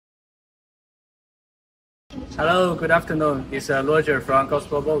Hello, good afternoon. It's Roger from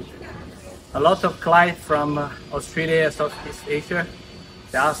Gospel Boat. A lot of clients from Australia, Southeast Asia,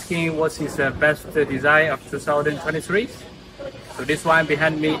 they're asking what is the best design of 2023. So this one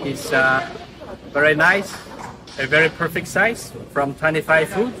behind me is very nice, a very perfect size from 25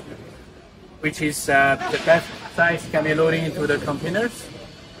 foot, which is the best size can be loading into the containers,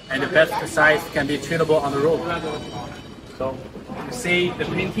 and the best size can be trailable on the road. So you see the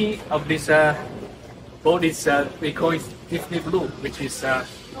painting of this boat is we call it Disney blue, which is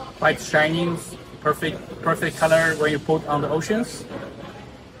quite shining, perfect color when you put on the oceans.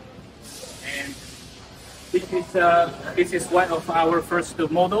 And this is one of our first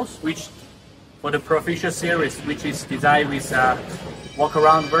models, which for the Profisher series, which is designed with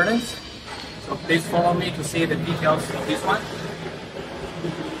walk-around versions. So please follow me to see the details of this one.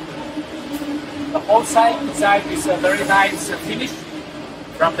 The whole side design is a very nice finish,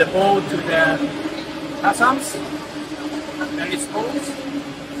 from the bow to the customs, very smooth.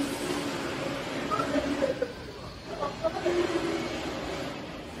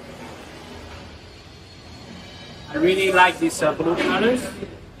 I really like these blue colors.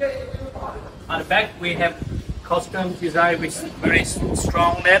 On the back we have custom design with very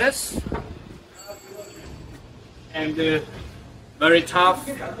strong letters and very tough,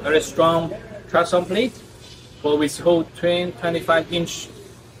 very strong traction plate for with whole 25-inch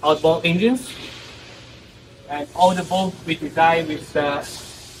outboard engines. And all the boats we design with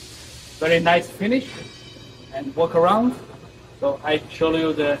very nice finish and walk around. So I show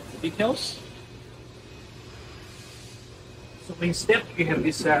you the details. So in step we have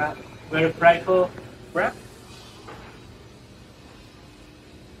this very practical wrap.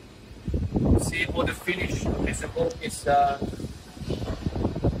 See all the finish of this boat is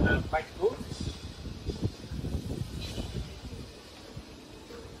quite good.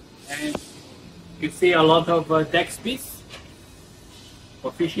 And you see a lot of deck space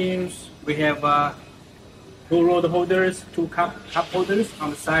for fishing. We have 2 rod holders, 2 cup holders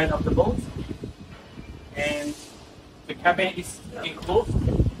on the side of the boat, and the cabin is enclosed.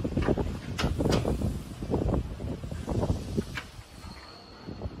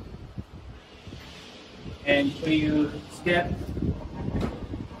 And when you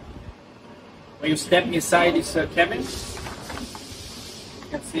step inside this cabin,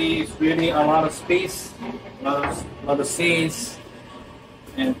 you can see it's really a lot of space, a lot of seats,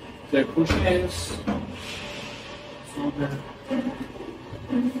 and the cushions. So the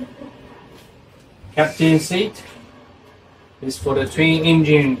captain seat is for the twin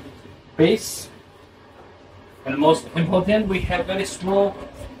engine base, and most important, we have very small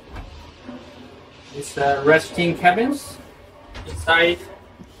resting cabins. Inside,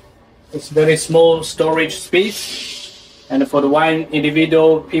 it's very small storage space, and for the one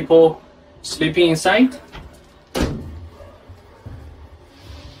individual people sleeping inside.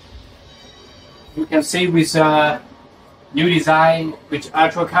 You can see with new design with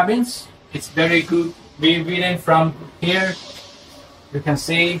Ultra cabins, it's very good viewing from here. You can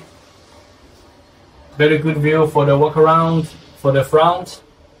see very good view for the walk around for the front.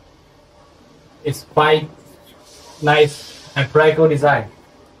 It's quite nice and practical design.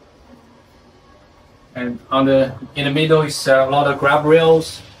 And in the middle is a lot of grab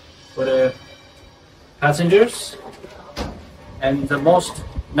rails for the passengers. And the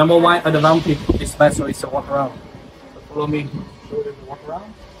number one advantage is vessel is a walk around. So follow me, show you the walk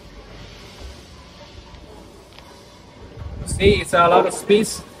around. You see, it's a lot of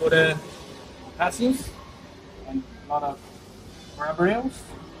space for the passengers and a lot of grab rails.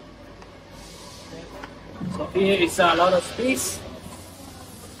 So here is a lot of space.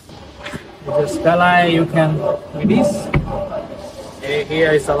 With the skyline you can release.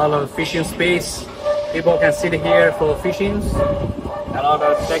 Here is a lot of fishing space. People can sit here for fishing. A lot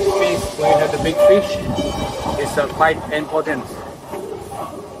of deck space where you have the big fish. It's quite important.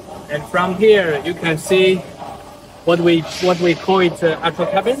 And from here you can see what we call it Ultra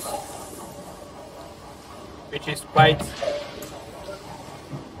cabin, which is quite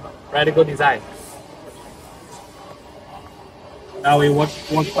radical design. Now we walk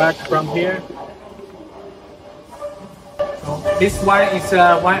back from here. So this one is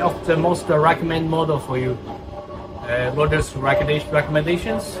one of the most recommended model for you. Roger's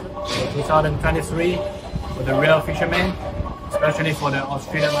recommendations for 2023 for the real fishermen, especially for the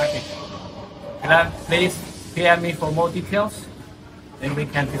Australian market. Please PM me for more details, then we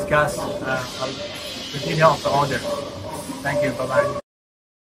can discuss the details of the order. Thank you. Bye bye.